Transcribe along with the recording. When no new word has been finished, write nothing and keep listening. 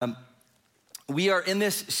We are in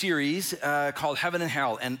this series called Heaven and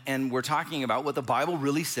Hell, and we're talking about what the Bible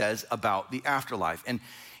really says about the afterlife. And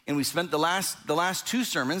we spent the last two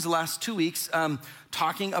sermons, the last 2 weeks,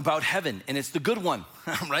 talking about heaven, and it's the good one,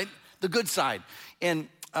 right? The good side. And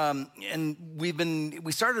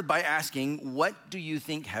we started by asking, what do you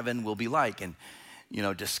think heaven will be like? And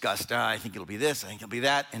discussed, I think it'll be this, I think it'll be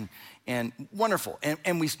that, and wonderful.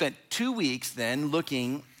 And we spent 2 weeks then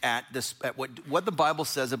looking at this, at what the Bible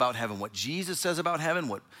says about heaven, what Jesus says about heaven,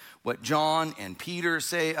 what John and Peter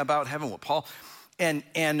say about heaven, what Paul, and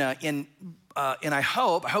I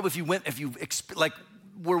hope if you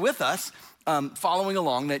were with us, following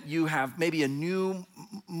along, that you have maybe a new,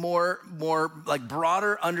 more like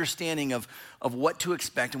broader understanding of what to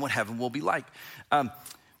expect and what heaven will be like.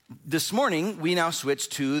 This morning, we now switch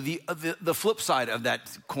to the flip side of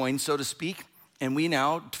that coin, so to speak. And we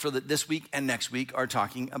now, for this week and next week, are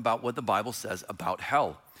talking about what the Bible says about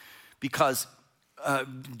hell. Because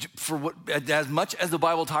as much as the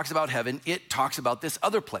Bible talks about heaven, it talks about this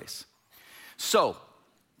other place. So,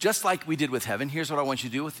 just like we did with heaven, here's what I want you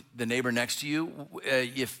to do with the neighbor next to you.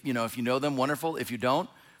 If you know them, wonderful. If you don't,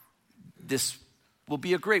 this will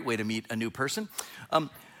be a great way to meet a new person.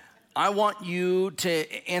 I want you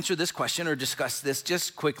to answer this question or discuss this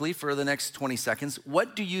just quickly for the next 20 seconds.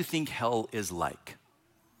 What do you think hell is like?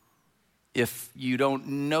 If you don't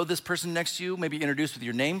know this person next to you, maybe introduce with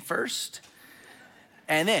your name first.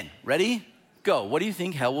 And then, ready, go. What do you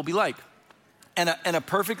think hell will be like? And a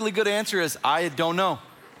perfectly good answer is, I don't know.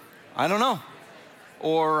 I don't know.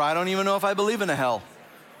 Or I don't even know if I believe in a hell.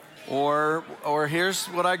 Or here's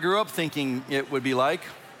what I grew up thinking it would be like.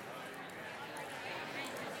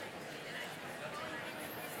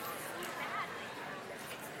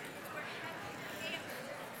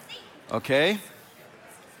 Okay.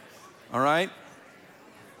 All right.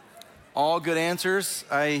 All good answers,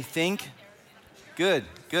 I think. Good.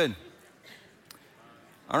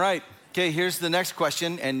 All right. Okay, here's the next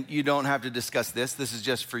question, and you don't have to discuss this. This is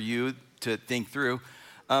just for you to think through.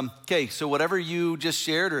 Okay, so whatever you just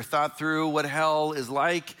shared or thought through what hell is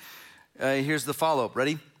like, here's the follow-up.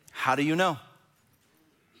 Ready? How do you know?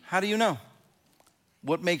 How do you know?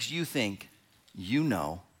 What makes you think you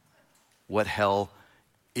know what hell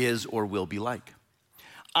is or will be like?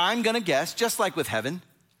 I'm gonna guess, just like with heaven,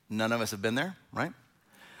 none of us have been there, right?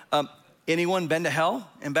 Anyone been to hell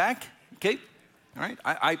and back? Okay, all right.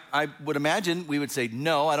 I would imagine we would say,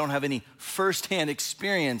 no, I don't have any firsthand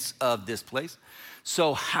experience of this place.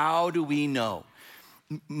 So how do we know?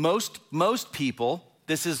 Most people,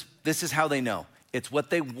 this is how they know. It's what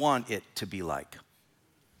they want it to be like.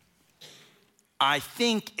 I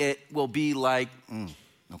think it will be like,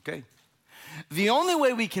 okay. The only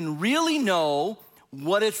way we can really know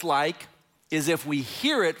what it's like is if we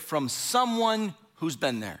hear it from someone who's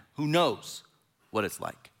been there, who knows what it's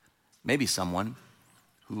like. Maybe someone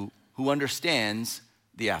who understands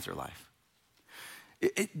the afterlife.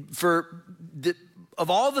 Of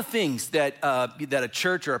all the things that a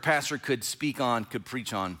church or a pastor could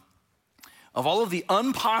preach on, of all of the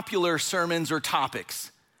unpopular sermons or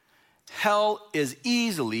topics, hell is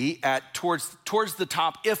easily towards the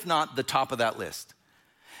top, if not the top of that list.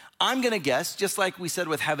 I'm gonna guess, just like we said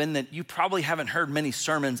with heaven, that you probably haven't heard many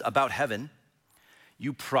sermons about heaven.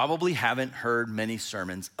 You probably haven't heard many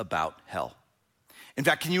sermons about hell. In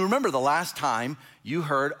fact, can you remember the last time you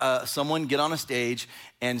heard someone get on a stage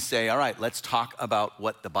and say, all right, let's talk about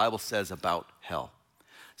what the Bible says about hell?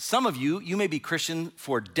 Some of you may be Christian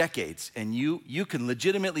for decades, and you can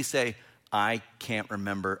legitimately say, I can't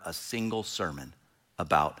remember a single sermon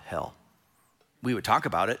about hell. We would talk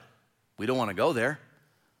about it. We don't want to go there.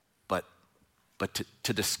 But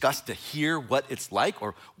to discuss, to hear what it's like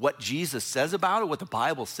or what Jesus says about it, what the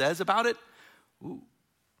Bible says about it, ooh.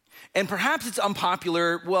 And perhaps it's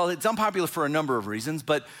unpopular. Well, it's unpopular for a number of reasons,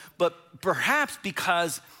 but perhaps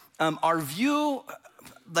because our view,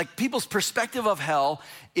 like people's perspective of hell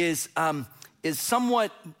is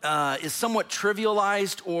somewhat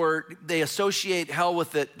trivialized, or they associate hell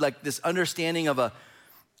with it, like this understanding of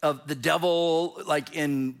the devil, like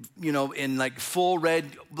in like full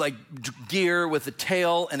red like gear with a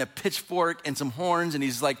tail and a pitchfork and some horns, and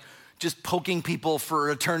he's like just poking people for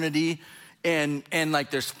eternity, and like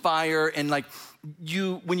there's fire, and like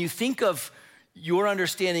when you think of your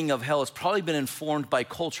understanding of hell, it's probably been informed by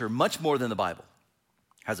culture much more than the Bible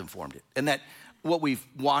has informed it, and that what we've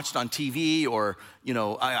watched on TV, or,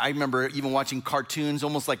 I remember even watching cartoons,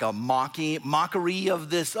 almost like a mockery of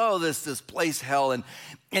this place, hell.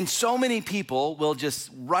 And so many people will just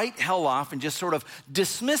write hell off and just sort of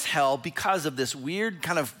dismiss hell because of this weird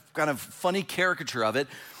kind of funny caricature of it.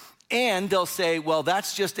 And they'll say, well,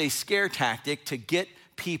 that's just a scare tactic to get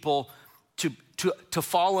people to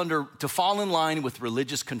fall in line with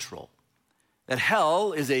religious control. That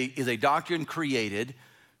hell is a doctrine created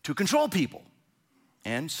to control people.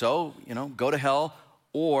 And so, go to hell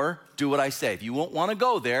or do what I say. If you won't want to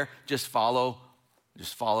go there, just follow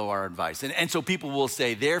our advice. And so people will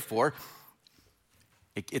say, therefore,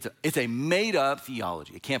 it's a made up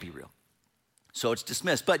theology. It can't be real. So it's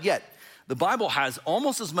dismissed. But yet, the Bible has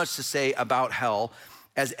almost as much to say about hell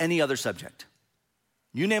as any other subject.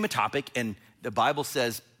 You name a topic, and the Bible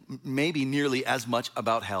says maybe nearly as much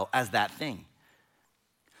about hell as that thing.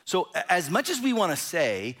 So as much as we want to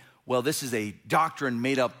say, well, this is a doctrine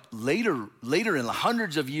made up later in the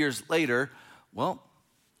hundreds of years later, well,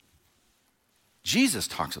 Jesus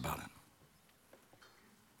talks about it.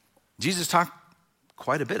 Jesus talked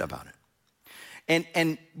quite a bit about it.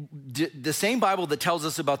 And the same Bible that tells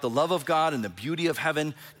us about the love of God and the beauty of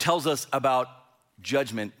heaven tells us about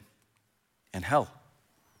judgment and hell.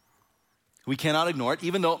 We cannot ignore it,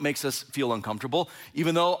 even though it makes us feel uncomfortable,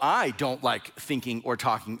 even though I don't like thinking or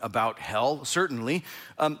talking about hell, certainly.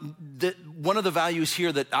 One of the values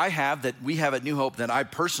here that I have, that we have at New Hope, that I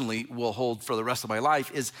personally will hold for the rest of my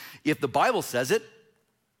life is if the Bible says it,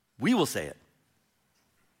 we will say it.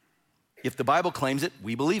 If the Bible claims it,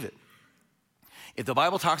 we believe it. If the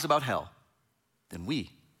Bible talks about hell, then we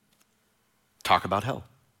talk about hell.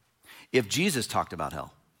 If Jesus talked about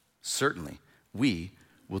hell, certainly we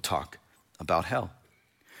will talk about hell.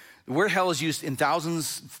 The word hell is used in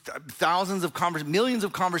thousands of millions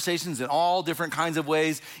of conversations in all different kinds of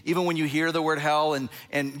ways. Even when you hear the word hell,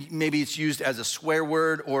 and maybe it's used as a swear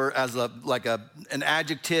word or as an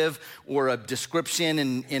adjective or a description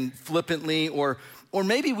in flippantly, or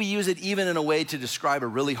maybe we use it even in a way to describe a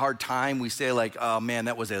really hard time. We say like, oh man,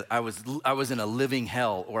 I was in a living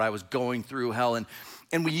hell, or I was going through hell.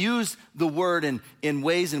 And we use the word in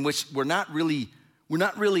ways in which we're not really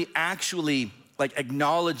actually like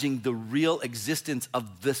acknowledging the real existence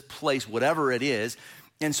of this place, whatever it is.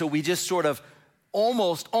 And so we just sort of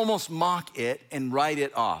almost mock it and write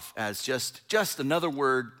it off as just another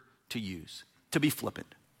word to use, to be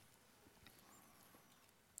flippant.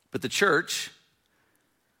 But the church,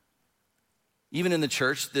 even in the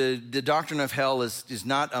church, the doctrine of hell is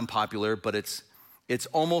not unpopular, but it's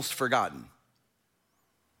almost forgotten.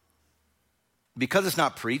 Because it's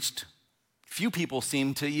not preached, few people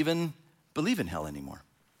seem to even believe in hell anymore.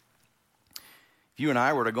 If you and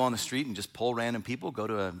I were to go on the street and just poll random people,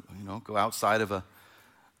 go outside of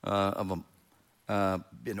an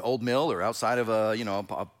old mill or outside of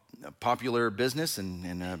a popular business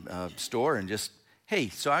and a store, and just, hey,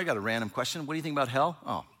 so I got a random question. What do you think about hell?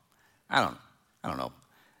 Oh, I don't know.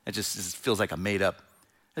 It just feels like it's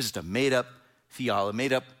just a made up theology, a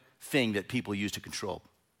made up thing that people use to control.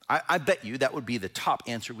 I bet you that would be the top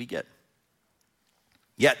answer we get.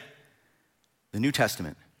 Yet, the New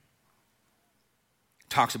Testament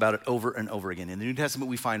talks about it over and over again. In the New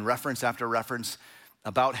Testament, we find reference after reference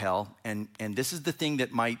about hell, and this is the thing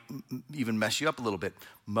that might even mess you up a little bit.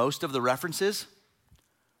 Most of the references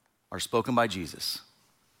are spoken by Jesus.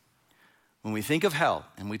 When we think of hell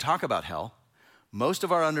and we talk about hell, most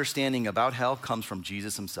of our understanding about hell comes from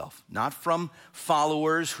Jesus himself, not from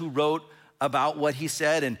followers who wrote about what he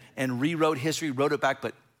said and rewrote history, wrote it back,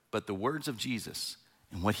 but the words of Jesus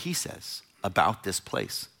and what he says about this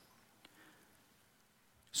place.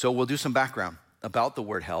 So we'll do some background about the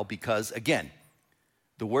word hell because, again,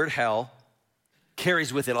 the word hell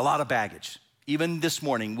carries with it a lot of baggage. Even this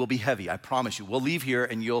morning will be heavy, I promise you. We'll leave here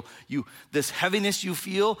and this heaviness you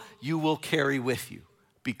feel, you will carry with you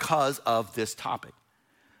because of this topic.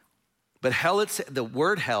 But the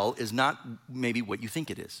word hell is not maybe what you think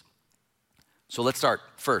it is. So let's start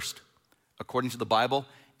first. According to the Bible,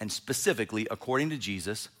 and specifically according to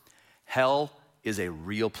Jesus, hell is a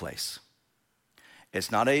real place. It's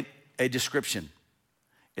not a description.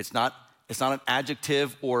 It's not an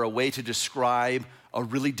adjective or a way to describe a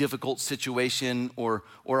really difficult situation or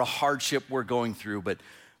a hardship we're going through.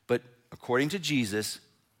 But according to Jesus,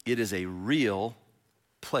 it is a real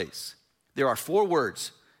place. There are 4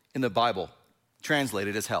 words in the Bible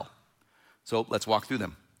translated as hell. So let's walk through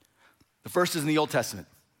them. The first is in the Old Testament.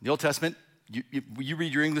 In the Old Testament, you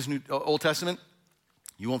read your English Old Testament,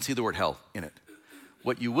 you won't see the word hell in it.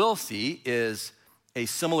 What you will see is a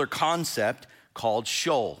similar concept called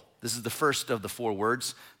Sheol. This is the first of the 4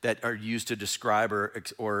 words that are used to describe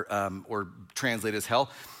or translate as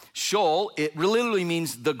hell. Sheol, it literally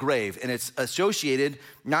means the grave, and it's associated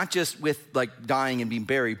not just with like dying and being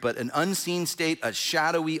buried, but an unseen state, a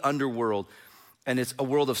shadowy underworld. And it's a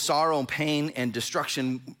world of sorrow and pain and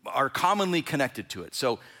destruction are commonly connected to it.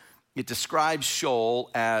 So it describes Sheol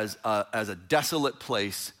as a desolate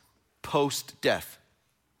place post-death.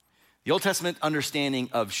 The Old Testament understanding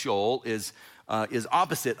of Sheol is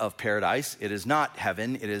opposite of paradise. It is not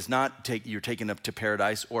heaven. It is not you're taken up to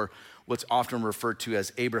paradise, or what's often referred to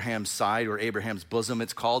as Abraham's side or Abraham's bosom,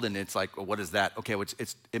 it's called. And it's like, well, what is that? Okay, well,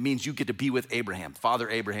 it means you get to be with Abraham, Father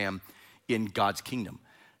Abraham, in God's kingdom.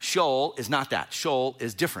 Sheol is not that. Sheol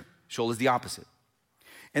is different. Sheol is the opposite.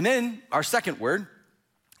 And then our second word,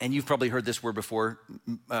 and you've probably heard this word before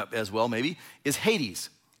as well maybe, is Hades.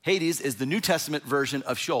 Hades is the New Testament version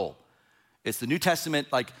of Sheol. It's the New Testament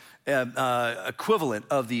equivalent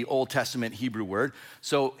of the Old Testament Hebrew word.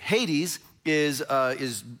 So Hades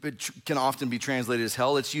can often be translated as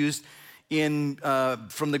hell. It's used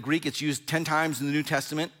from the Greek, it's used 10 times in the New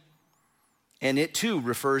Testament. And it too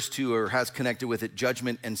refers to, or has connected with it,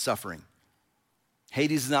 judgment and suffering.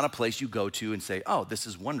 Hades is not a place you go to and say, oh, this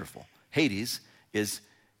is wonderful. Hades is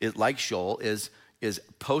like Sheol, is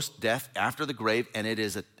post-death, after the grave, and it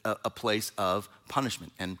is a place of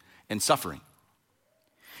punishment and suffering.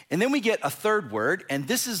 And then we get a third word, and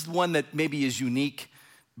this is one that maybe is unique,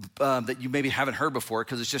 that you maybe haven't heard before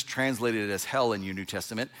because it's just translated as hell in your New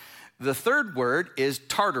Testament. The third word is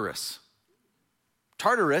Tartarus.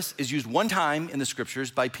 Tartarus is used one time in the scriptures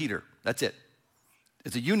by Peter. That's it.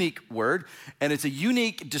 It's a unique word, and it's a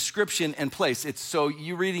unique description and place. So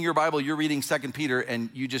you reading your Bible, you're reading 2 Peter, and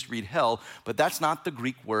you just read hell, but that's not the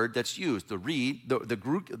Greek word that's used.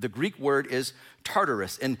 The Greek word is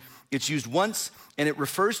Tartarus, and it's used once, and it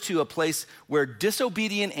refers to a place where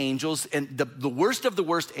disobedient angels and the worst of the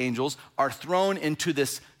worst angels are thrown into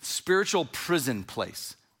this spiritual prison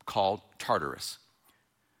place called Tartarus.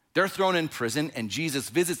 They're thrown in prison, and Jesus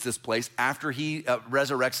visits this place after he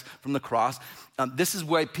resurrects from the cross. This is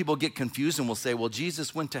why people get confused and will say, well,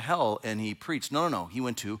 Jesus went to hell and he preached. No. He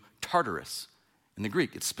went to Tartarus in the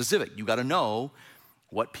Greek. It's specific. You got to know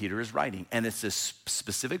what Peter is writing. And it's this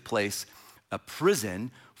specific place, a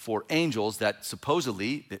prison for angels that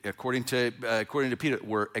supposedly, according to Peter,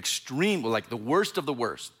 were extreme, like the worst of the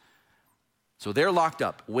worst. So they're locked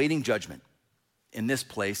up, waiting judgment in this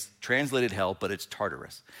place, translated hell, but it's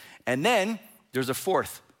Tartarus. And then there's a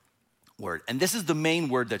fourth word, and this is the main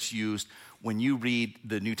word that's used when you read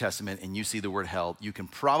the New Testament and you see the word hell. You can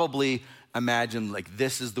probably imagine like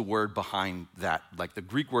this is the word behind that, like the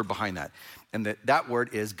Greek word behind that, and that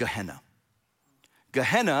word is Gehenna.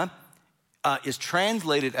 Gehenna is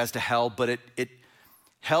translated as to hell, but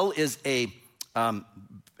hell is an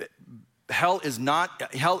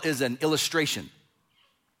illustration.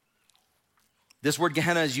 This word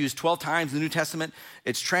Gehenna is used 12 times in the New Testament.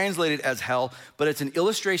 It's translated as hell, but it's an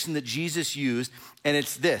illustration that Jesus used, and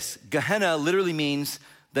it's this. Gehenna literally means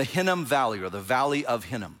the Hinnom Valley, or the Valley of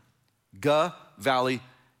Hinnom. Valley,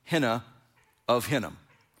 Hinna of Hinnom.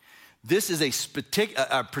 This is a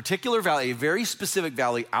particular valley, a very specific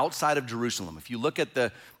valley outside of Jerusalem. If you look at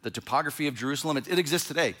the topography of Jerusalem, it exists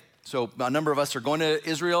today. So a number of us are going to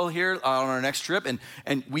Israel here on our next trip, and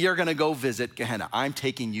we are going to go visit Gehenna. I'm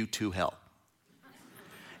taking you to hell.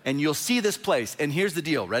 And you'll see this place. And here's the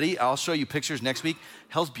deal. Ready? I'll show you pictures next week.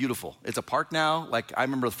 Hell's beautiful. It's a park now. Like I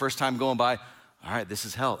remember the first time going by, all right, this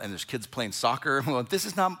is hell. And there's kids playing soccer. Well, this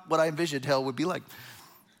is not what I envisioned hell would be like.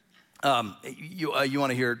 You want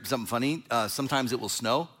to hear something funny? Sometimes it will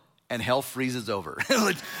snow and hell freezes over.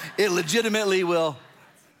 It legitimately will.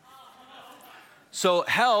 So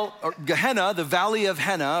hell, or Gehenna, the Valley of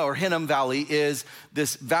Henna, or Hinnom Valley, is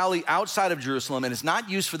this valley outside of Jerusalem, and it's not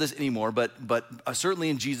used for this anymore, but certainly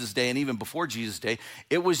in Jesus' day and even before Jesus' day,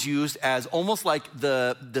 it was used as almost like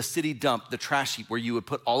the city dump, the trash heap, where you would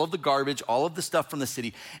put all of the garbage, all of the stuff from the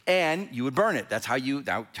city, and you would burn it. That's how you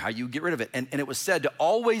get rid of it. And it was said to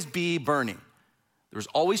always be burning. There was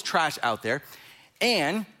always trash out there,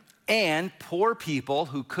 and poor people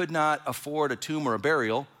who could not afford a tomb or a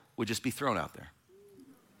burial would just be thrown out there.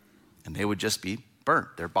 And they would just be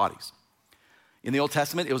burnt, their bodies. In the Old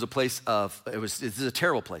Testament, it was a place this is a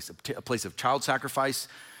terrible place, a place of child sacrifice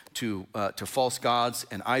to false gods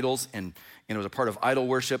and idols, and it was a part of idol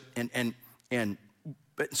worship.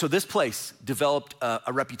 So this place developed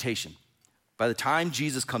a reputation. By the time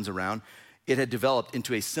Jesus comes around, it had developed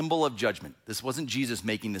into a symbol of judgment. This wasn't Jesus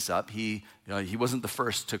making this up. He wasn't the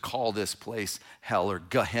first to call this place hell or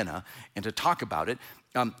Gehenna and to talk about it.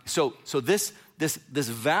 So this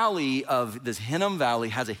valley of this Hinnom Valley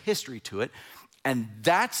has a history to it, and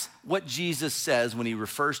that's what Jesus says when he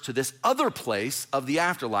refers to this other place of the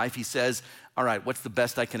afterlife. He says, all right, what's the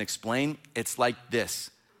best I can explain? It's like this.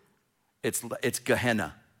 It's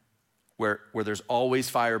Gehenna, where there's always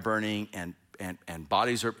fire burning and and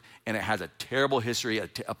bodies are, and it has a terrible history,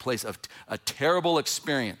 a place of a terrible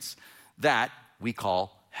experience that we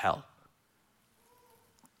call hell.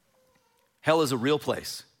 Hell is a real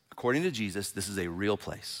place. According to Jesus, this is a real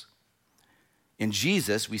place. In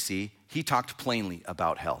Jesus, we see he talked plainly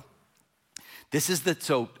about hell. This is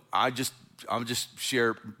so I'll just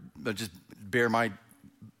bear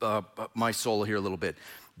my soul here a little bit.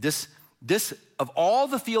 This of all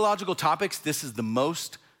the theological topics, this is the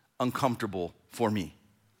most uncomfortable for me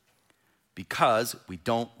because we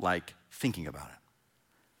don't like thinking about it.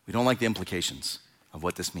 We don't like the implications of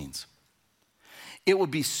what this means. It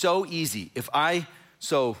would be so easy if I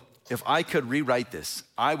could rewrite this,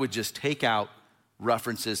 I would just take out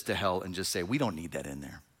references to hell and just say, we don't need that in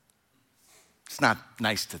there. It's not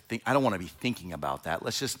nice to think. I don't want to be thinking about that.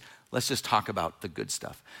 Let's just talk about the good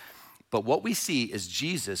stuff. But what we see is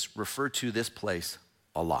Jesus referred to this place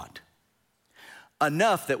a lot.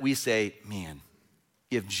 Enough that we say, man,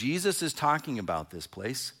 if Jesus is talking about this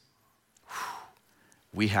place,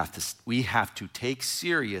 we have to take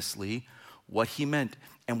seriously what he meant,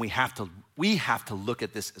 and we have to look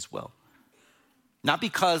at this as well. Not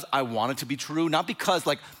because I want it to be true, not because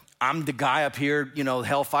like I'm the guy up here,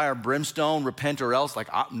 hellfire, brimstone, repent or else.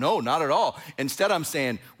 No, not at all. Instead, I'm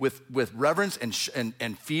saying with reverence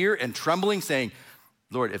and fear and trembling, saying,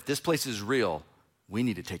 Lord, if this place is real, we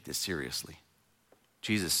need to take this seriously.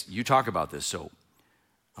 Jesus, you talk about this, so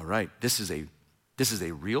all right, this is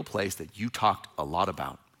a real place that you talked a lot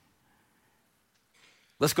about.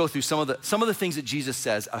 Let's go through some of the things that Jesus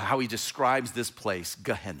says, how he describes this place,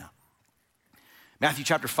 Gehenna. Matthew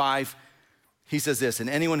chapter 5, he says this, and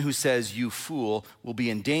anyone who says, you fool, will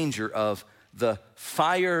be in danger of the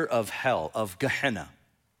fire of hell, of Gehenna.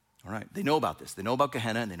 All right, they know about this. They know about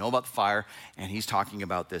Gehenna, and they know about the fire, and he's talking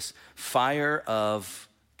about this fire of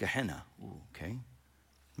Gehenna. Ooh, okay.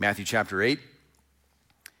 Matthew chapter 8,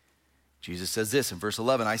 Jesus says this in verse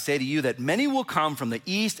 11, I say to you that many will come from the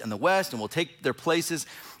east and the west and will take their places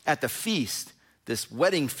at the feast, this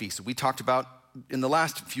wedding feast that we talked about in the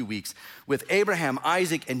last few weeks with Abraham,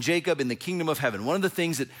 Isaac, and Jacob in the kingdom of heaven. One of the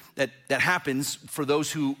things that happens for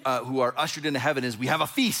those who are ushered into heaven is we have a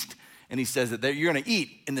feast. And he says that you're going to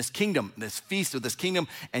eat in this kingdom, this feast of this kingdom,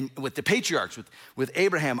 and with the patriarchs, with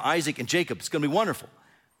Abraham, Isaac, and Jacob. It's going to be wonderful.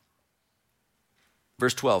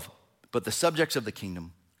 Verse 12, but the subjects of the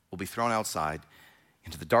kingdom will be thrown outside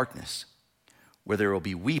into the darkness, where there will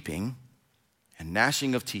be weeping and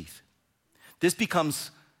gnashing of teeth. This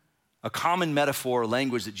becomes a common metaphor or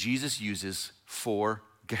language that Jesus uses for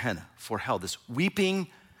Gehenna, for hell, this weeping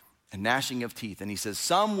and gnashing of teeth. And he says,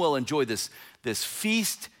 some will enjoy this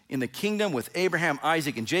feast in the kingdom with Abraham,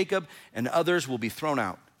 Isaac, and Jacob, and others will be thrown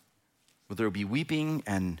out, where there will be weeping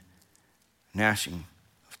and gnashing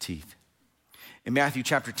of teeth. In Matthew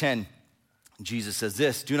chapter 10, Jesus says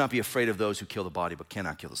this, do not be afraid of those who kill the body but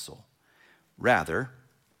cannot kill the soul. Rather,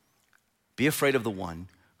 be afraid of the one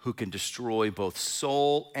who can destroy both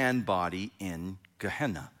soul and body in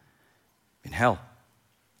Gehenna, in hell.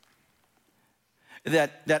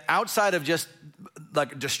 That outside of just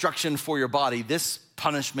like destruction for your body, this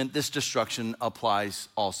punishment, this destruction applies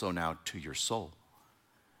also now to your soul.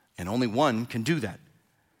 And only one can do that.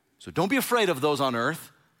 So don't be afraid of those on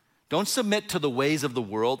earth. Don't submit to the ways of the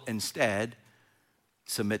world. Instead,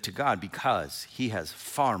 submit to God because he has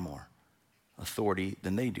far more authority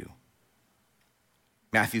than they do.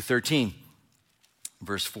 Matthew 13,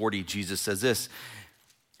 verse 40, Jesus says this,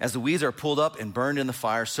 as the weeds are pulled up and burned in the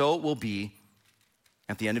fire, so it will be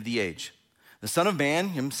at the end of the age. The Son of Man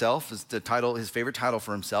himself, is the title, his favorite title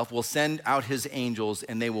for himself, will send out his angels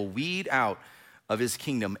and they will weed out of his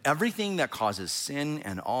kingdom everything that causes sin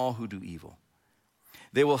and all who do evil.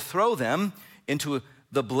 They will throw them into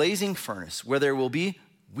the blazing furnace where there will be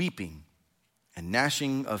weeping and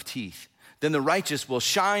gnashing of teeth. Then the righteous will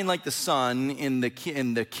shine like the sun in the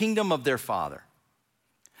kingdom of their Father.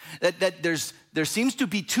 There seems to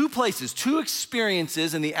be two places, two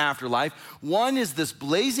experiences in the afterlife. One is this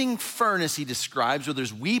blazing furnace he describes, where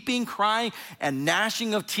there's weeping, crying, and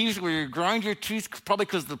gnashing of teeth, where you grind your teeth, probably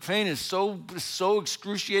because the pain is so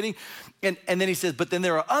excruciating. And then he says, but then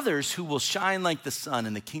there are others who will shine like the sun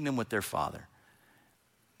in the kingdom with their Father.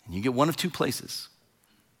 And you get one of two places.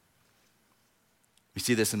 We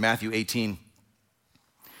see this in Matthew 18.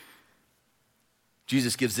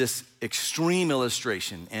 Jesus gives this extreme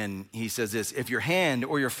illustration, and he says this, if your hand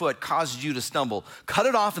or your foot causes you to stumble, cut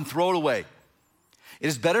it off and throw it away. It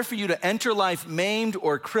is better for you to enter life maimed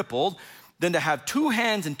or crippled than to have 2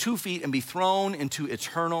 hands and 2 feet and be thrown into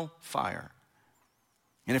eternal fire.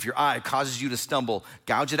 And if your eye causes you to stumble,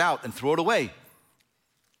 gouge it out and throw it away.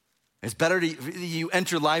 It's better to you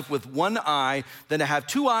enter life with one eye than to have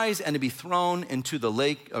two eyes and to be thrown into the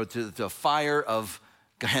lake or to the fire of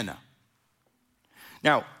Gehenna.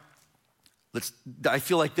 Now, I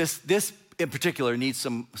feel like this in particular needs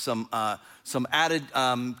some added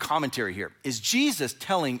commentary here. Is Jesus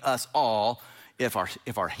telling us all, if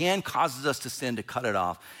our hand causes us to sin, to cut it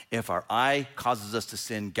off, if our eye causes us to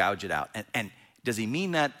sin, gouge it out? And does he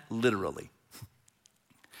mean that literally?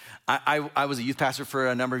 I was a youth pastor for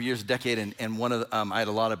a number of years, a decade, and one of I had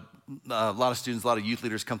a lot of students, a lot of youth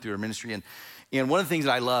leaders come through our ministry, and one of the things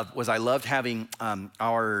that I loved having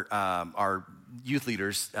our youth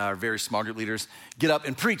leaders, our very small group leaders, get up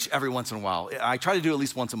and preach every once in a while. I try to do it at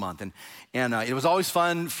least once a month, and it was always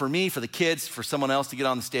fun for me, for the kids, for someone else to get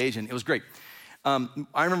on the stage, and it was great. I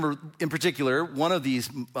remember in particular one of these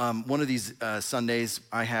Sundays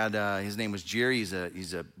I had. His name was Jerry. He's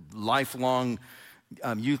a lifelong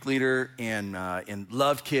youth leader and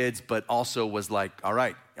loved kids, but also was like, all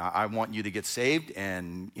right, I want you to get saved,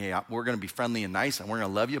 and we're going to be friendly and nice, and we're going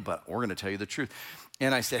to love you, but we're going to tell you the truth.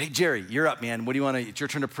 And I said, hey, Jerry, you're up, man. What do you want to, it's your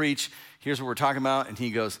turn to preach. Here's what we're talking about. And he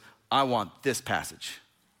goes, I want this passage.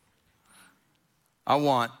 I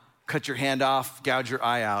want, cut your hand off, gouge your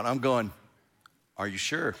eye out. I'm going, are you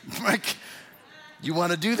sure? Like, you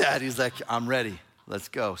want to do that? He's like, I'm ready. Let's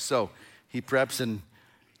go. So he preps,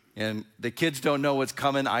 and the kids don't know what's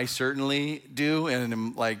coming. I certainly do. And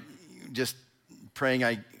I'm like just praying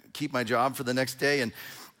I keep my job for the next day.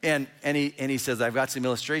 And he says, I've got some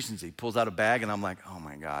illustrations. He pulls out a bag, and I'm like, oh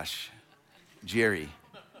my gosh, Jerry's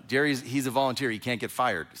he's a volunteer. He can't get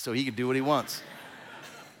fired, so he can do what he wants.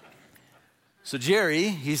 So Jerry,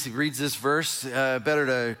 he reads this verse, better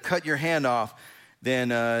to cut your hand off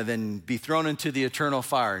than be thrown into the eternal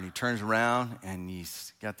fire. And he turns around, and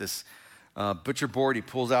he's got this butcher board. He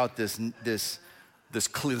pulls out this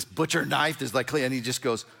butcher knife, and he just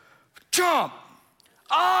goes, chomp!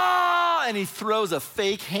 Ah! And he throws a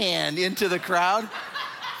fake hand into the crowd.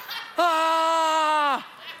 Ah!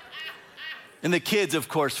 And the kids, of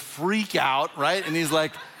course, freak out, right? And he's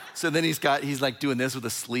like, so then he's like doing this with a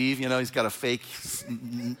sleeve, he's got a fake,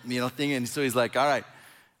 thing. And so he's like, all right.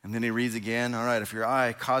 And then he reads again, all right, if your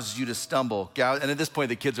eye causes you to stumble. And at this point,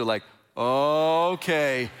 the kids are like,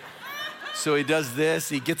 okay. So he does this,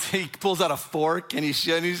 he pulls out a fork, and he's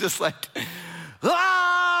just like,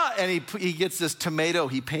 ah! And he gets this tomato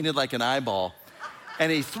he painted like an eyeball,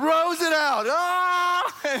 and he throws it out.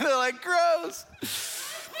 Ah! And they're like, gross.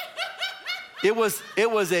 It was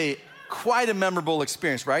quite a memorable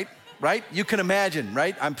experience, right? Right? You can imagine,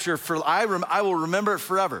 right? I'm sure I will remember it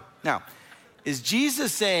forever. Now, is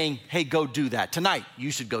Jesus saying, hey, go do that tonight?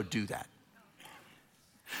 You should go do that.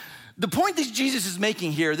 The point that Jesus is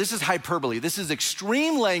making here, this is hyperbole. This is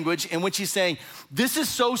extreme language in which he's saying, this is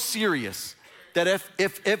so serious that if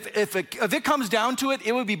it comes down to it,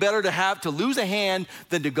 it would be better to lose a hand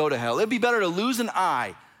than to go to hell. It'd be better to lose an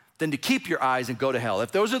eye than to keep your eyes and go to hell.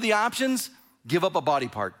 If those are the options, give up a body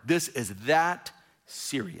part. This is that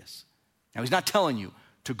serious. Now, he's not telling you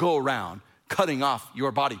to go around cutting off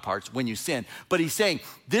your body parts when you sin, but he's saying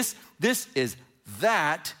this is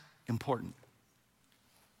that important.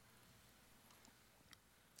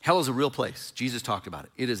 Hell is a real place. Jesus talked about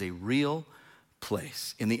it. It is a real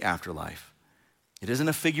place in the afterlife. It isn't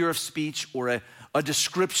a figure of speech or a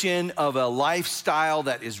description of a lifestyle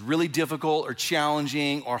that is really difficult or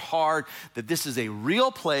challenging or hard, that this is a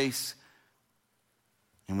real place,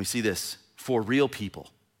 and we see this for real people.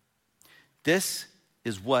 This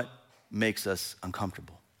is what makes us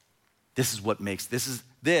uncomfortable. This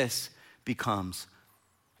becomes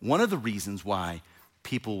one of the reasons why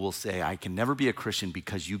people will say, I can never be a Christian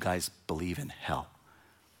because you guys believe in hell.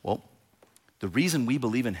 Well, the reason we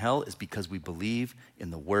believe in hell is because we believe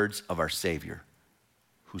in the words of our Savior,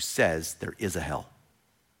 who says there is a hell.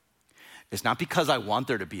 It's not because I want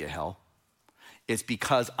there to be a hell. It's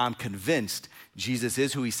because I'm convinced Jesus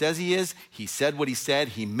is who he says he is. He said what he said.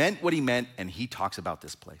 He meant what he meant, and he talks about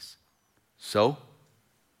this place. So,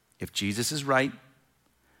 if Jesus is right,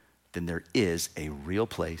 then there is a real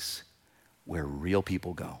place where real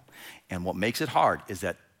people go. And what makes it hard is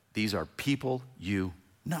that these are people you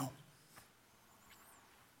know.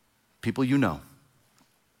 People you know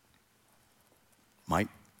might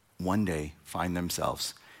one day find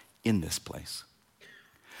themselves in this place.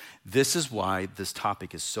 This is why this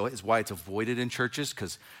topic is why it's avoided in churches,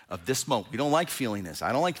 because of this moment. We don't like feeling this.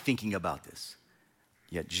 I don't like thinking about this.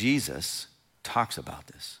 Yet Jesus talks about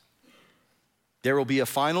this. There will be a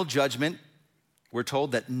final judgment, we're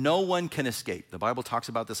told that no one can escape. The Bible talks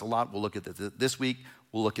about this a lot. We'll look at this week.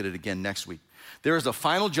 We'll look at it again next week. There is a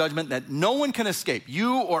final judgment that no one can escape.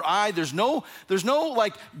 You or I, there's no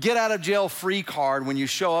like get out of jail free card when you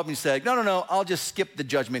show up and you say, no, I'll just skip the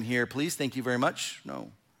judgment here, please. Thank you very much.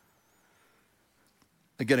 No.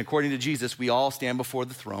 Again, according to Jesus, we all stand before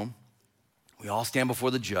the throne. We all stand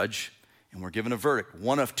before the judge, and we're given a verdict,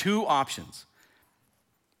 one of two options.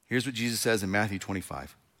 Here's what Jesus says in Matthew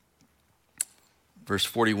 25. Verse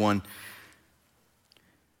 41,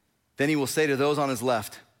 then he will say to those on his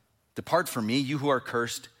left, depart from me, you who are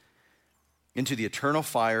cursed, into the eternal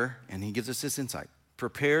fire, and he gives us this insight,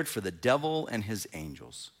 prepared for the devil and his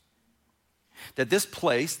angels. That this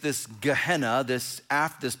place, this Gehenna, this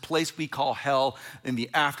place we call hell in the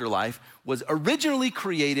afterlife, was originally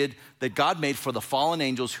created that God made for the fallen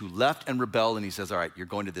angels who left and rebelled, and he says, all right, you're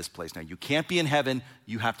going to this place. Now, you can't be in heaven,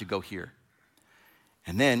 you have to go here.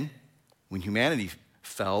 And then, when humanity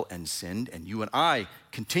fell and sinned, and you and I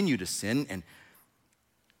continue to sin, and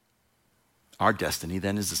our destiny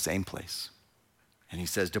then is the same place. And he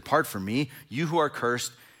says, depart from me, you who are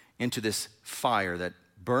cursed, into this fire that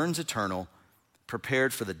burns eternal,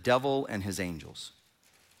 prepared for the devil and his angels.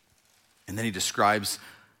 And then he describes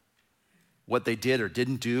what they did or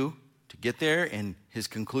didn't do to get there, and his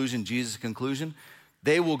conclusion, Jesus' conclusion,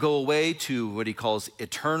 they will go away to what he calls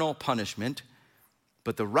eternal punishment,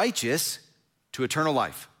 but the righteous to eternal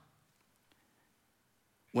life.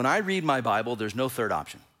 When I read my Bible, there's no third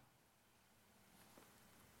option.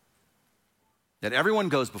 That everyone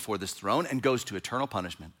goes before this throne and goes to eternal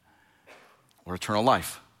punishment or eternal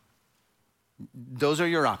life. Those are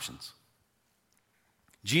your options.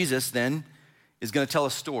 Jesus then is going to tell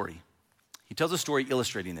a story. He tells a story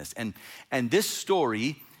illustrating this. And this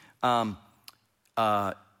story, as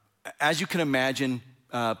you can imagine,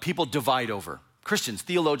 people divide over. Christians,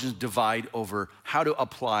 theologians divide over how to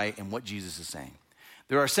apply and what Jesus is saying.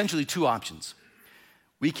 There are essentially two options.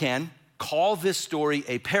 We can call this story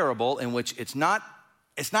a parable in which it's not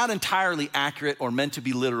entirely accurate or meant to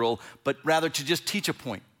be literal, but rather to just teach a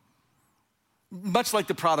point. Much like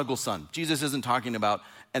the prodigal son. Jesus isn't talking about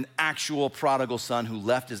an actual prodigal son who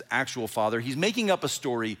left his actual father. He's making up a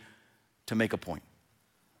story to make a point.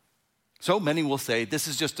 So many will say this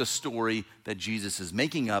is just a story that Jesus is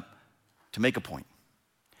making up to make a point.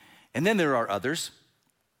 And then there are others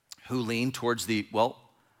who lean towards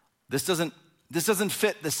this doesn't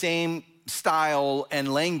fit the same style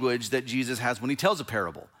and language that Jesus has when he tells a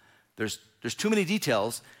parable. There's too many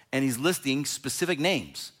details, and he's listing specific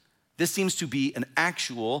names. This seems to be an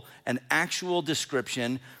actual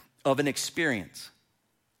description of an experience,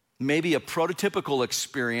 maybe a prototypical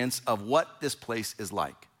experience of what this place is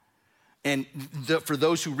like. And for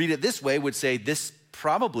those who read it this way would say this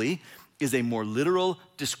probably is a more literal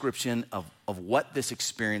description of what this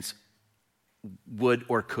experience would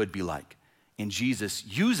or could be like. And Jesus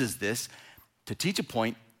uses this to teach a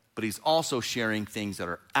point, but he's also sharing things that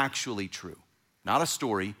are actually true. Not a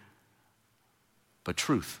story, but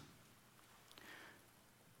truth.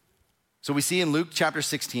 So we see in Luke chapter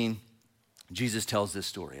 16, Jesus tells this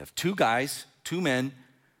story of two men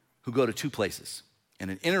who go to two places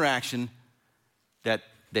and an interaction that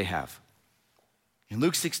they have. In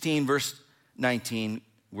Luke 16, verse 19,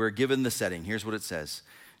 we're given the setting. Here's what it says.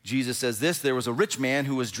 Jesus says this, there was a rich man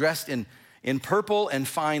who was dressed in purple and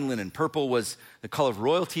fine linen. Purple was the color of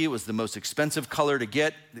royalty. It was the most expensive color to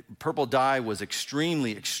get. Purple dye was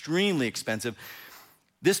extremely, extremely expensive.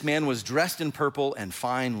 This man was dressed in purple and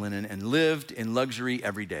fine linen and lived in luxury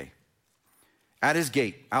every day. At his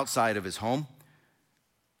gate, outside of his home,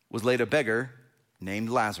 was laid a beggar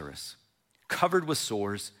named Lazarus, covered with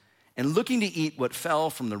sores and looking to eat what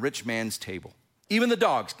fell from the rich man's table. Even the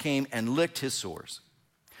dogs came and licked his sores.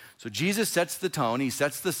 So Jesus sets the tone, he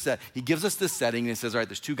gives us this setting, and he says, all right,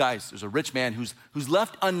 there's two guys. There's a rich man who's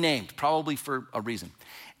left unnamed, probably for a reason.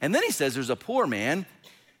 And then he says there's a poor man,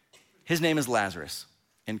 his name is Lazarus.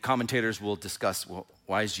 And commentators will discuss, well,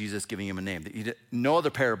 why is Jesus giving him a name? No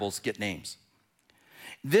other parables get names.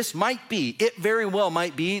 It very well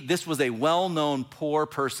might be, this was a well-known poor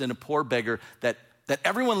person, a poor beggar that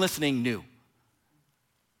everyone listening knew.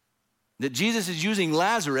 That Jesus is using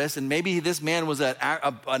Lazarus, and maybe this man was an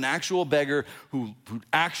actual beggar who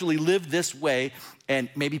actually lived this way and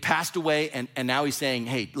maybe passed away, and now he's saying,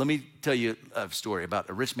 hey, let me tell you a story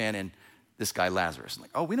about a rich man and this guy Lazarus. I'm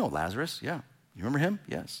like, oh, we know Lazarus, yeah. You remember him?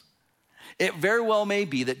 Yes. It very well may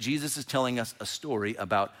be that Jesus is telling us a story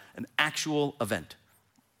about an actual event.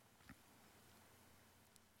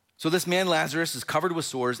 So this man Lazarus is covered with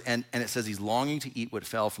sores, and it says he's longing to eat what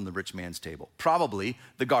fell from the rich man's table. Probably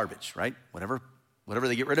the garbage, right? Whatever Whatever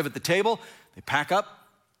they get rid of at the table, they pack up,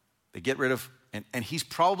 they get rid of, and he's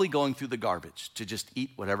probably going through the garbage to just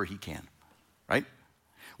eat whatever he can, right?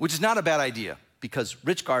 Which is not a bad idea, because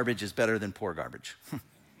rich garbage is better than poor garbage.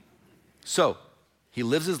 So he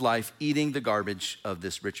lives his life eating the garbage of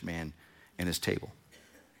this rich man and his table.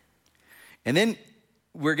 And then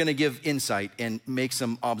we're going to give insight and make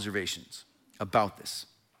some observations about this.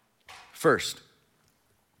 First,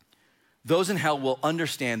 those in hell will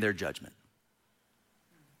understand their judgment.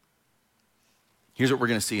 Here's what we're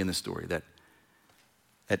going to see in this story, that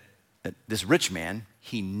this rich man,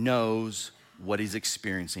 he knows what he's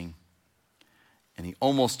experiencing, and he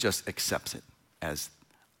almost just accepts it as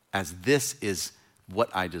this is what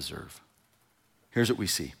I deserve. Here's what we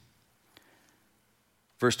see.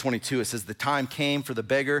 Verse 22, it says, the time came for the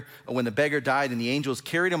beggar, when the beggar died, and the angels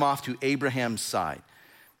carried him off to Abraham's side.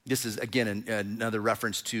 This is, again, another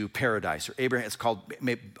reference to paradise, or Abraham. It's called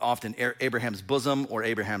often Abraham's bosom or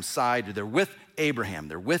Abraham's side. They're with Abraham.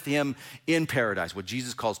 They're with him in paradise, what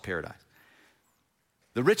Jesus calls paradise.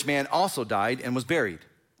 The rich man also died and was buried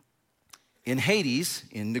in Hades,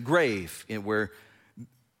 in the grave,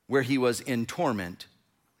 where he was in torment.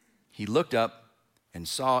 He looked up and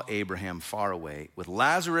saw Abraham far away with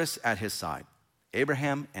Lazarus at his side.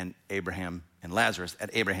 Abraham and Lazarus at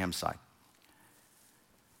Abraham's side.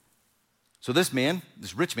 So this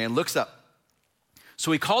rich man looks up.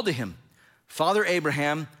 So he called to him, Father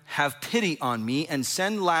Abraham, have pity on me and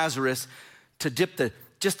send Lazarus to dip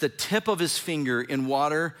just the tip of his finger in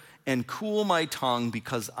water and cool my tongue,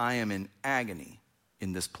 because I am in agony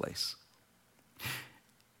in this place.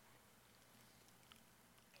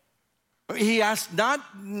 He asked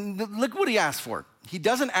look what he asked for. He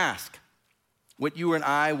doesn't ask what you and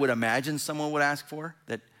I would imagine someone would ask for,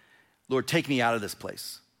 that, Lord, take me out of this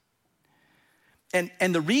place.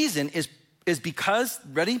 And the reason is because,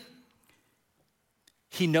 ready?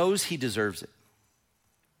 He knows he deserves it.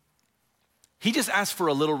 He just asked for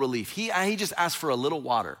a little relief. He just asked for a little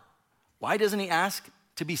water. Why doesn't he ask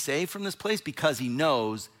to be saved from this place? Because he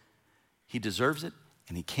knows he deserves it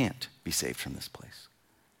and he can't be saved from this place.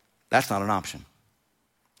 That's not an option.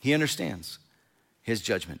 He understands his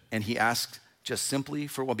judgment, and he asks just simply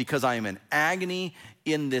for, because I am in agony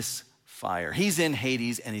in this fire. He's in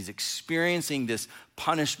Hades and he's experiencing this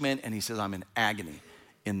punishment, and he says, I'm in agony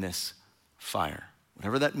in this fire.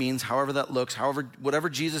 Whatever that means, however that looks, whatever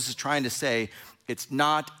Jesus is trying to say, it's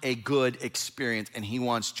not a good experience, and he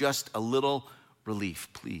wants just a little relief,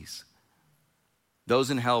 please. Those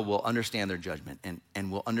in hell will understand their judgment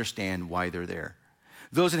and will understand why they're there.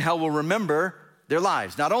 Those in hell will remember their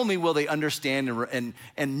lives. Not only will they understand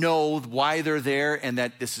and know why they're there and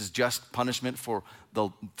that this is just punishment for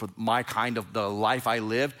my kind of the life I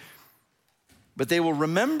lived, but they will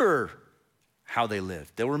remember how they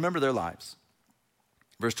lived. They'll remember their lives.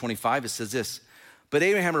 Verse 25, it says this, but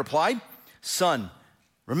Abraham replied, Son,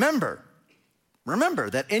 remember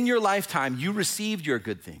that in your lifetime you received your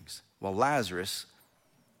good things, while Lazarus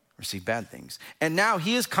received bad things. And now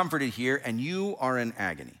he is comforted here and you are in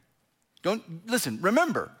agony.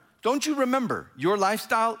 Remember. Don't you remember your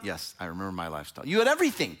lifestyle? Yes, I remember my lifestyle. You had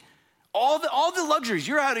everything. All the luxuries.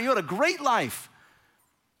 You had a great life.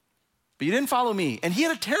 But you didn't follow me. And he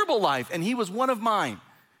had a terrible life, and he was one of mine.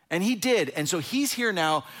 And he did. And so he's here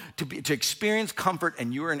now to experience comfort,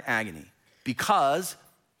 and you're in agony because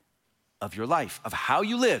of your life, of how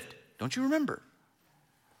you lived. Don't you remember?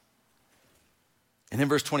 And then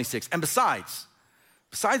verse 26, and besides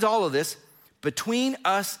all of this, between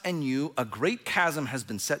us and you, a great chasm has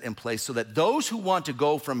been set in place so that those who want to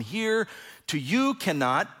go from here to you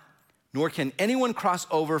cannot, nor can anyone cross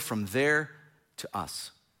over from there to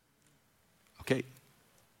us. Okay,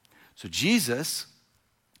 so Jesus,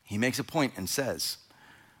 he makes a point and says,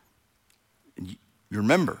 you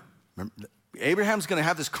remember, Abraham's going to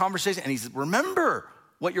have this conversation, and he says, remember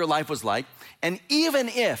what your life was like, and even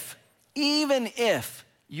if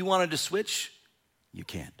you wanted to switch, you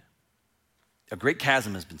can't. A great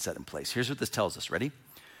chasm has been set in place. Here's what this tells us. Ready?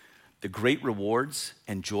 The great rewards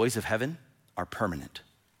and joys of heaven are permanent.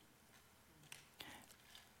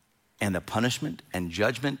 And the punishment and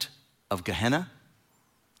judgment of Gehenna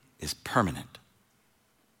is permanent.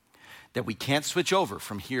 That we can't switch over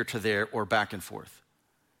from here to there or back and forth.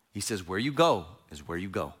 He says, where you go is where you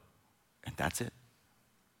go. And that's it.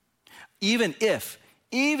 Even if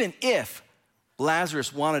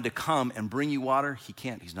Lazarus wanted to come and bring you water, he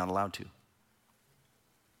can't. He's not allowed to.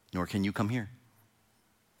 Nor can you come here.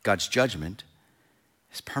 God's judgment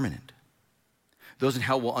is permanent. Those in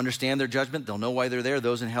hell will understand their judgment. They'll know why they're there.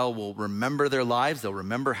 Those in hell will remember their lives. They'll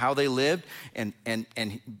remember how they lived. And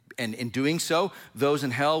in doing so, those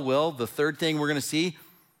in hell will, the third thing we're going to see,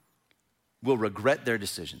 will regret their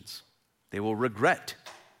decisions. They will regret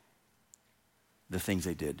the things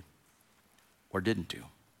they did or didn't do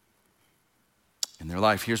in their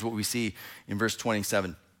life. Here's what we see in verse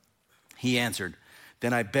 27. He answered,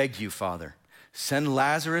 "Then I beg you, Father, send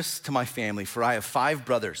Lazarus to my family, for I have 5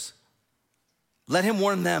 brothers. Let him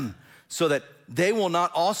warn them so that they will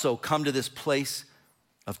not also come to this place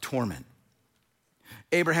of torment."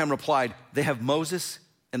 Abraham replied, "They have Moses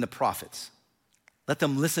and the prophets. Let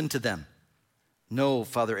them listen to them." "No,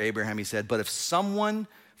 Father Abraham," he said, "but if someone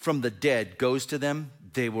from the dead goes to them,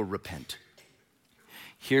 they will repent."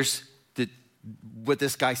 Here's what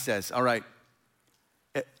this guy says. All right,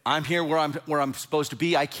 I'm here where I'm supposed to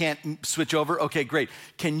be. I can't switch over. Okay, great.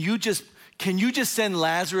 Can you just send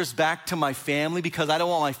Lazarus back to my family, because I don't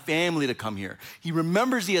want my family to come here? He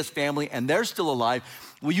remembers he has family and they're still alive.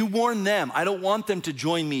 Will you warn them? I don't want them to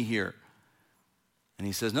join me here. And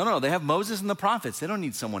he says, no, they have Moses and the prophets. They don't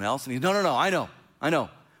need someone else. And he's, no, I know.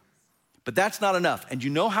 But that's not enough. And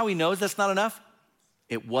you know how he knows that's not enough?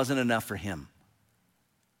 It wasn't enough for him.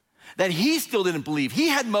 That he still didn't believe. He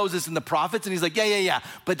had Moses and the prophets, and he's like, yeah,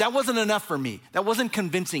 but that wasn't enough for me. That wasn't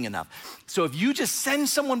convincing enough. So if you just send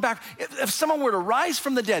someone back, if someone were to rise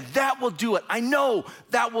from the dead, that will do it. I know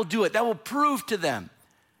that will do it. That will prove to them.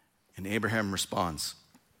 And Abraham responds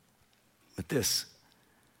with this.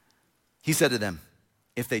 He said to them,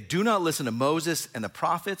 "If they do not listen to Moses and the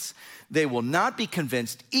prophets, they will not be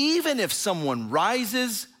convinced, even if someone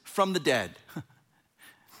rises from the dead."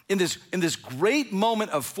 In this great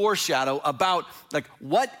moment of foreshadow about like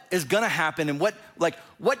what is gonna happen and what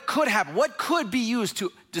could happen, what could be used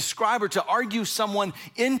to describe or to argue someone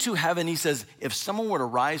into heaven, he says, if someone were to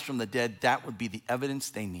rise from the dead, that would be the evidence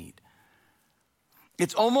they need.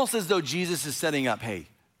 It's almost as though Jesus is setting up, hey,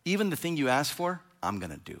 even the thing you asked for, I'm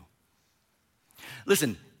gonna do.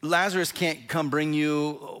 Listen, Lazarus can't come bring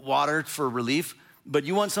you water for relief, but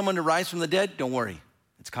you want someone to rise from the dead? Don't worry,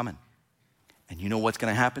 it's coming. And you know what's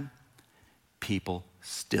gonna happen? People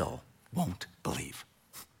still won't believe.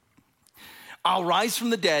 I'll rise from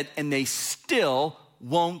the dead and they still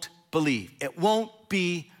won't believe. It won't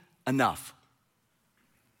be enough.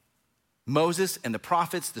 Moses and the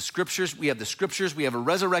prophets, the scriptures, we have a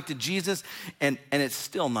resurrected Jesus, and it's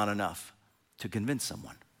still not enough to convince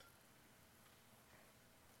someone.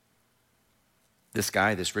 This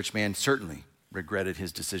guy, this rich man, certainly regretted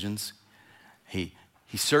his decisions. He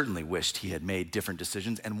certainly wished he had made different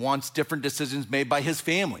decisions and wants different decisions made by his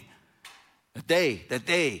family. That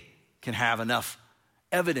they can have enough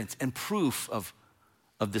evidence and proof of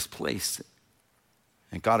this place.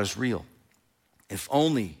 And God is real. If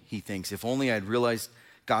only, he thinks, if only I had realized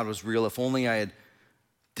God was real, if only I had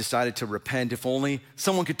decided to repent, if only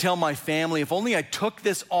someone could tell my family, if only I took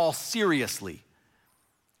this all seriously,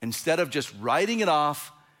 instead of just writing it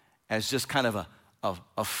off as just kind of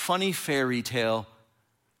a funny fairy tale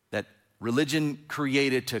that religion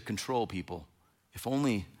created to control people. If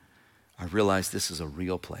only I realized this is a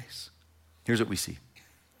real place. Here's what we see.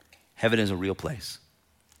 Heaven is a real place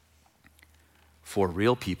for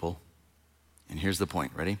real people. And here's the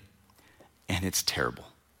point, ready? And it's terrible.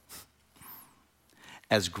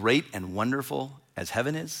 As great and wonderful as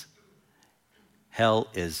heaven is, hell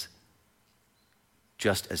is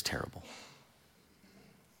just as terrible.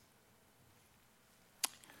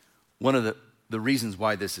 One of the reasons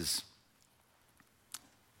why this is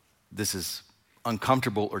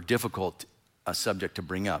uncomfortable or difficult a subject to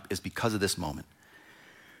bring up is because of this moment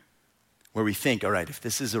where we think, all right, if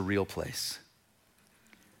this is a real place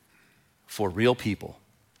for real people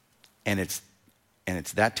and it's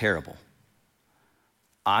that terrible,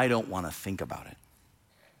 I don't want to think about it.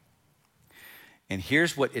 And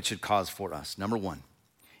here's what it should cause for us. Number one,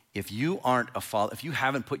 if you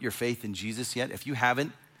haven't put your faith in Jesus yet, if you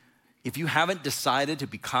haven't decided to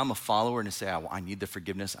become a follower and to say, I need the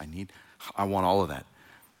forgiveness, I want all of that,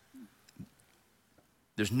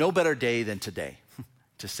 there's no better day than today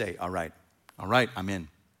to say, all right, I'm in.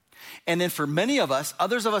 And then for many of us,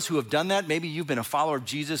 others of us who have done that, maybe you've been a follower of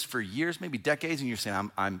Jesus for years, maybe decades, and you're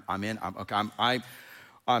saying, I'm in.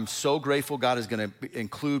 I'm so grateful God is going to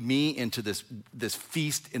include me into this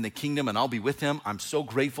feast in the kingdom, and I'll be with him. I'm so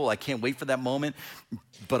grateful. I can't wait for that moment,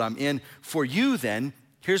 but I'm in. For you then,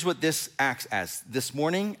 here's what this acts as. This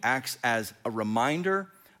morning acts as a reminder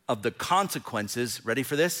of the consequences. Ready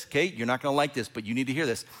for this? Okay, you're not going to like this, but you need to hear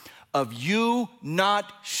this. Of you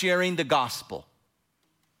not sharing the gospel.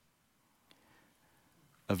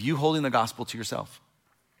 Of you holding the gospel to yourself.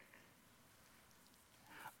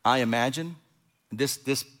 I imagine,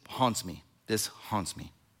 this haunts me. This haunts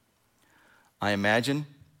me. I imagine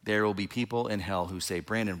there will be people in hell who say,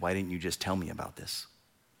 Brandon, why didn't you just tell me about this?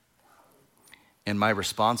 And my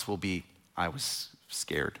response will be, I was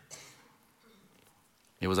scared.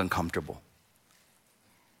 It was uncomfortable.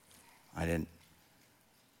 I didn't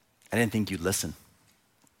think you'd listen.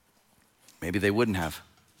 Maybe they wouldn't have.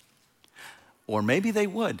 Or maybe they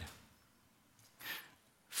would.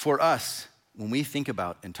 For us, when we think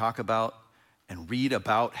about and talk about and read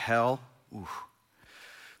about hell,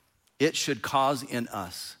 it should cause in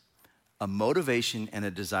us a motivation and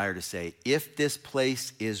a desire to say, if this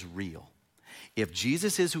place is real, if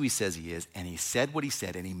Jesus is who he says he is, and he said what he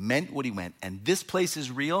said, and he meant what he meant, and this place is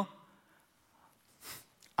real,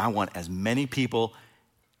 I want as many people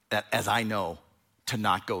as I know to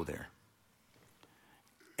not go there.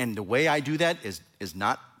 And the way I do that is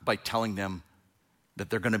not by telling them that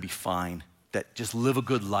they're gonna be fine, that just live a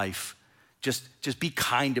good life, just be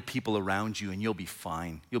kind to people around you and you'll be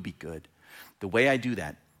fine, you'll be good. The way I do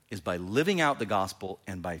that is by living out the gospel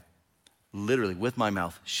and by literally with my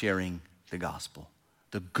mouth sharing the gospel,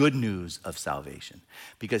 the good news of salvation.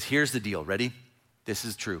 Because here's the deal, ready? This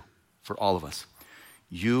is true for all of us.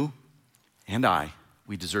 You and I,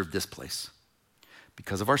 we deserve this place.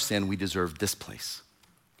 Because of our sin, we deserve this place.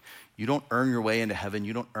 You don't earn your way into heaven.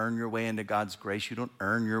 You don't earn your way into God's grace. You don't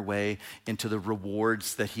earn your way into the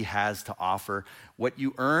rewards that he has to offer. What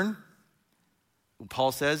you earn,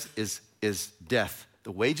 Paul says, is death.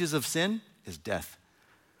 The wages of sin is death.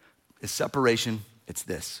 It's separation. It's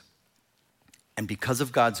this. And because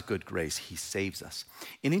of God's good grace, he saves us.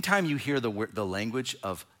 Anytime you hear the language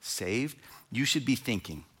of saved, you should be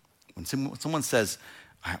thinking, when someone says,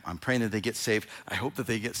 I'm praying that they get saved, I hope that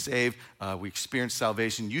they get saved, we experience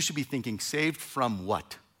salvation, you should be thinking, saved from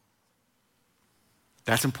what?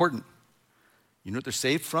 That's important. You know what they're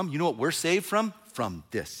saved from? You know what we're saved from? From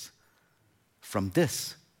this. From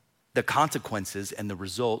this. The consequences and the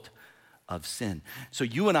result of sin. So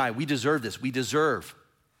you and I, we deserve this. We deserve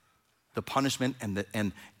the punishment and the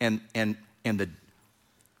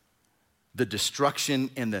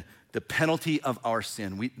destruction and the penalty of our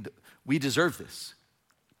sin. We deserve this.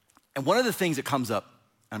 And one of the things that comes up,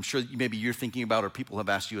 I'm sure maybe you're thinking about or people have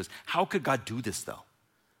asked you is, how could God do this though?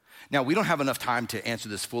 Now, we don't have enough time to answer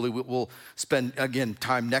this fully. We'll spend, again,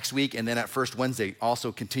 time next week and then at First Wednesday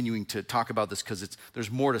also continuing to talk about this because there's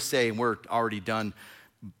more to say and we're already done.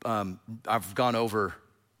 I've gone over,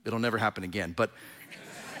 it'll never happen again. But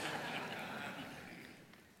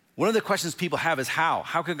one of the questions people have is how?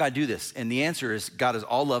 How could God do this? And the answer is God is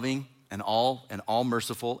all loving and all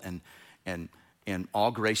merciful and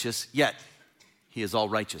all gracious, yet he is all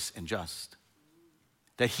righteous and just.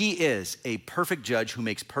 That he is a perfect judge who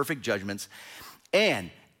makes perfect judgments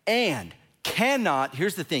and cannot,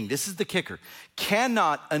 here's the thing, this is the kicker,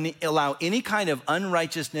 cannot allow any kind of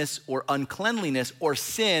unrighteousness or uncleanliness or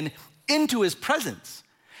sin into his presence.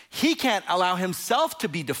 He can't allow himself to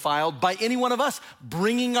be defiled by any one of us,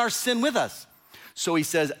 bringing our sin with us. So he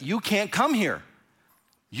says, you can't come here.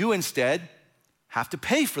 You instead have to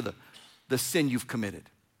pay for the sin you've committed.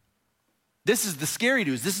 This is the scary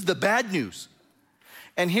news. This is the bad news.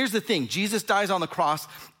 And here's the thing. Jesus dies on the cross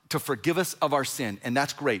to forgive us of our sin, and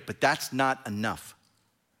that's great, but that's not enough.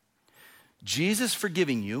 Jesus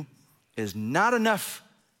forgiving you is not enough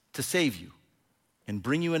to save you and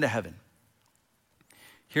bring you into heaven.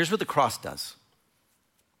 Here's what the cross does.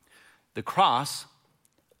 The cross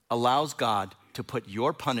allows God to put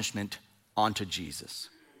your punishment onto Jesus.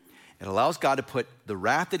 It allows God to put the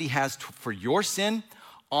wrath that he has for your sin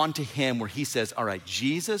onto him, where he says, all right,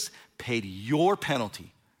 Jesus paid your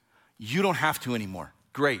penalty. You don't have to anymore.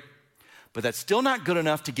 Great. But that's still not good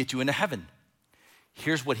enough to get you into heaven.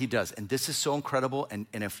 Here's what he does. And this is so incredible. And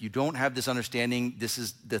if you don't have this understanding, this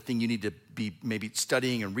is the thing you need to be maybe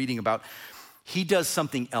studying and reading about. He does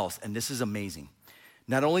something else, and this is amazing.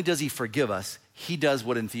 Not only does he forgive us, he does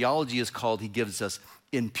what in theology is called, he gives us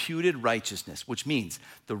imputed righteousness, which means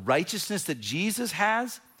the righteousness that Jesus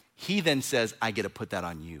has, he then says, I get to put that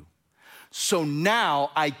on you. So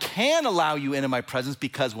now I can allow you into my presence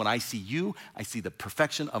because when I see you, I see the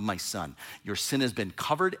perfection of my son. Your sin has been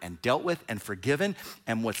covered and dealt with and forgiven.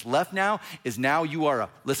 And what's left now is now you are,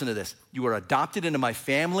 listen to this, you are adopted into my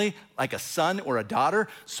family like a son or a daughter.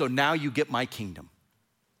 So now you get my kingdom.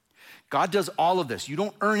 God does all of this. You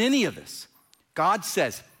don't earn any of this. God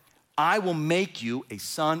says, I will make you a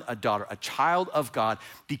son, a daughter, a child of God.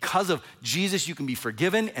 Because of Jesus, you can be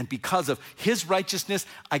forgiven. And because of his righteousness,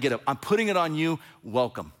 I'm putting it on you.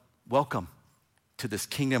 Welcome to this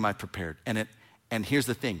kingdom I prepared. And here's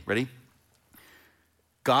the thing, ready?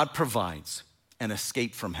 God provides an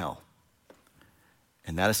escape from hell.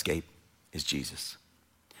 And that escape is Jesus.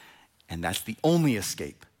 And that's the only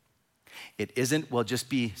escape. It isn't, well, just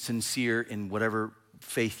be sincere in whatever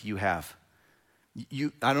faith you have.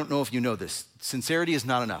 I don't know if you know this. Sincerity is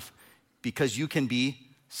not enough because you can be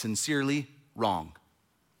sincerely wrong.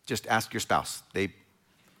 Just ask your spouse.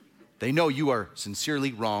 They know you are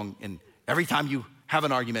sincerely wrong, and every time you have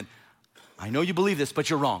an argument, I know you believe this, but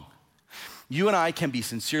you're wrong. You and I can be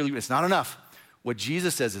sincerely, it's not enough. What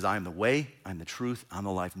Jesus says is, I am the way, I'm the truth, I'm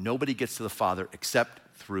the life. Nobody gets to the Father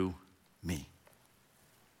except through me.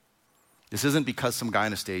 This isn't because some guy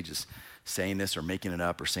on a stage is saying this or making it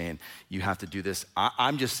up or saying, you have to do this.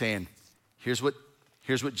 I'm just saying, here's what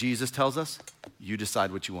Jesus tells us. You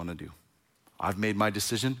decide what you want to do. I've made my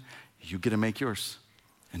decision. You get to make yours.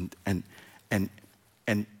 And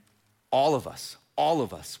all of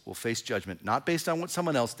us will face judgment, not based on what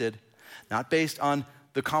someone else did, not based on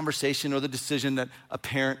the conversation or the decision that a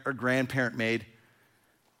parent or grandparent made.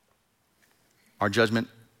 Our judgment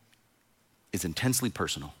is intensely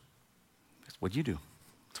personal. It's what you do.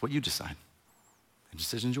 It's what you decide. The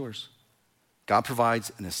decision's yours. God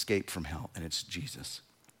provides an escape from hell, and it's Jesus.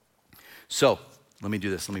 So let me do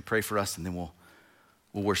this. Let me pray for us, and then we'll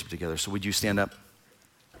worship together. So would you stand up?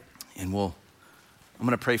 And I'm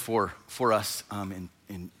going to pray for us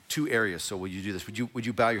in two areas. So will you do this? Would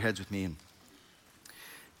you bow your heads with me and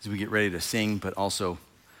as we get ready to sing, but also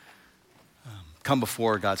come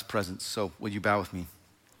before God's presence. So will you bow with me?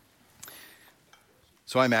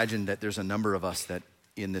 So I imagine that there's a number of us that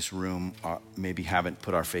in this room maybe haven't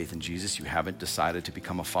put our faith in Jesus. You haven't decided to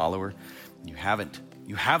become a follower. You haven't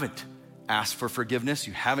asked for forgiveness.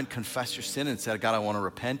 You haven't confessed your sin and said, God, I want to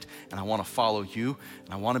repent and I want to follow you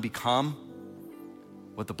and I want to become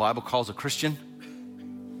what the Bible calls a Christian.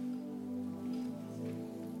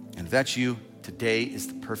 And if that's you, today is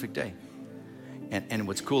the perfect day. And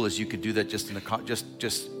what's cool is you could do that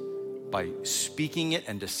just by speaking it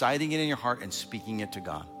and deciding it in your heart and speaking it to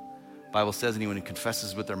God. The Bible says anyone who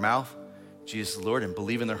confesses with their mouth Jesus is Lord and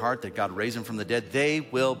believe in their heart that God raised him from the dead, they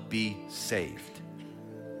will be saved.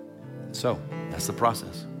 So that's the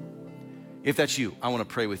process. If that's you, I want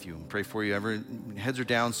to pray with you and pray for you. Heads are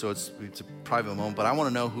down, so it's a private moment, but I want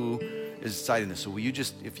to know who is deciding this. So will you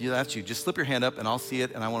if that's you, just slip your hand up and I'll see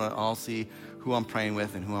it, and I'll see who I'm praying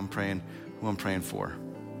with and who I'm praying for.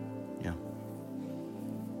 Yeah.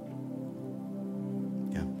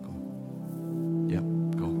 Yeah, cool. Yeah,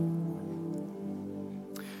 cool.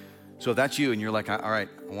 So if that's you and you're like, all right,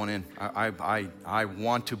 I want in. I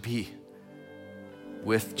want to be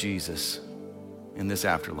with Jesus in this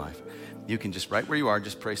afterlife. You can just, right where you are,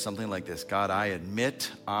 just pray something like this. God, I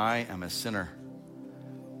admit I am a sinner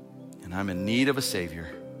and I'm in need of a Savior.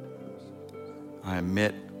 I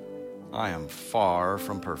admit I am far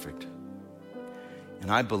from perfect.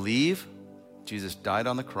 And I believe Jesus died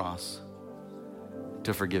on the cross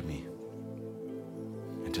to forgive me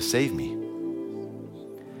and to save me.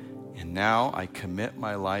 And now I commit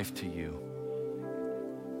my life to you,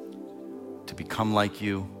 to become like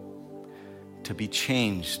you, to be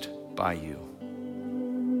changed by you.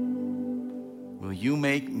 Will you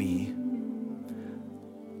make me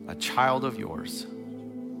a child of yours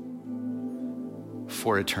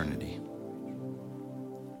for eternity?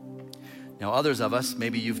 Now, others of us,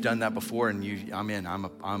 maybe you've done that before, and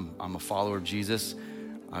I'm a follower of Jesus.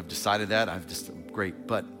 I've decided that. Great,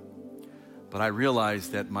 but I realize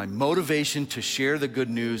that my motivation to share the good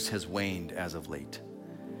news has waned as of late.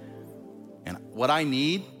 And what I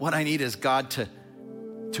need is God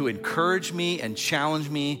to encourage me and challenge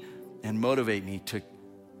me and motivate me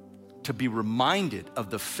to be reminded of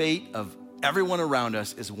the fate of everyone around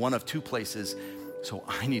us is one of two places. So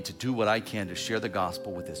I need to do what I can to share the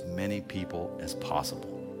gospel with as many people as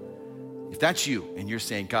possible. If that's you and you're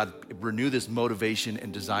saying, God, renew this motivation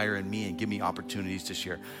and desire in me and give me opportunities to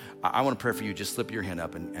share, I want to pray for you. Just slip your hand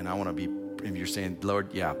up and I want to be, if you're saying,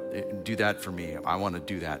 Lord, yeah, do that for me. I want to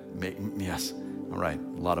do that. Yes. All right.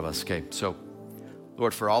 A lot of us. Okay. So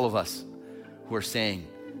Lord, for all of us who are saying,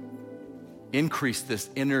 increase this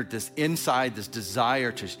inside, this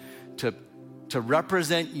desire to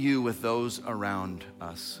represent you with those around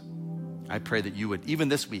us. I pray that you would, even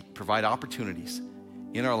this week, provide opportunities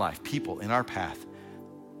in our life, people in our path,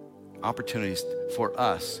 opportunities for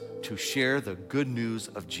us to share the good news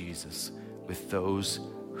of Jesus with those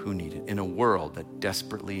who need it in a world that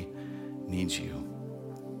desperately needs you.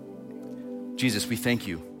 Jesus, we thank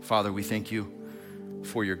you. Father, we thank you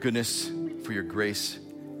for your goodness, for your grace.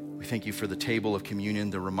 We thank you for the table of communion,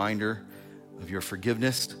 the reminder of your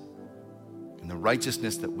forgiveness and the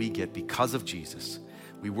righteousness that we get because of Jesus.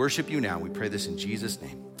 We worship you now. We pray this in Jesus'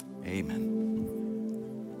 name. Amen.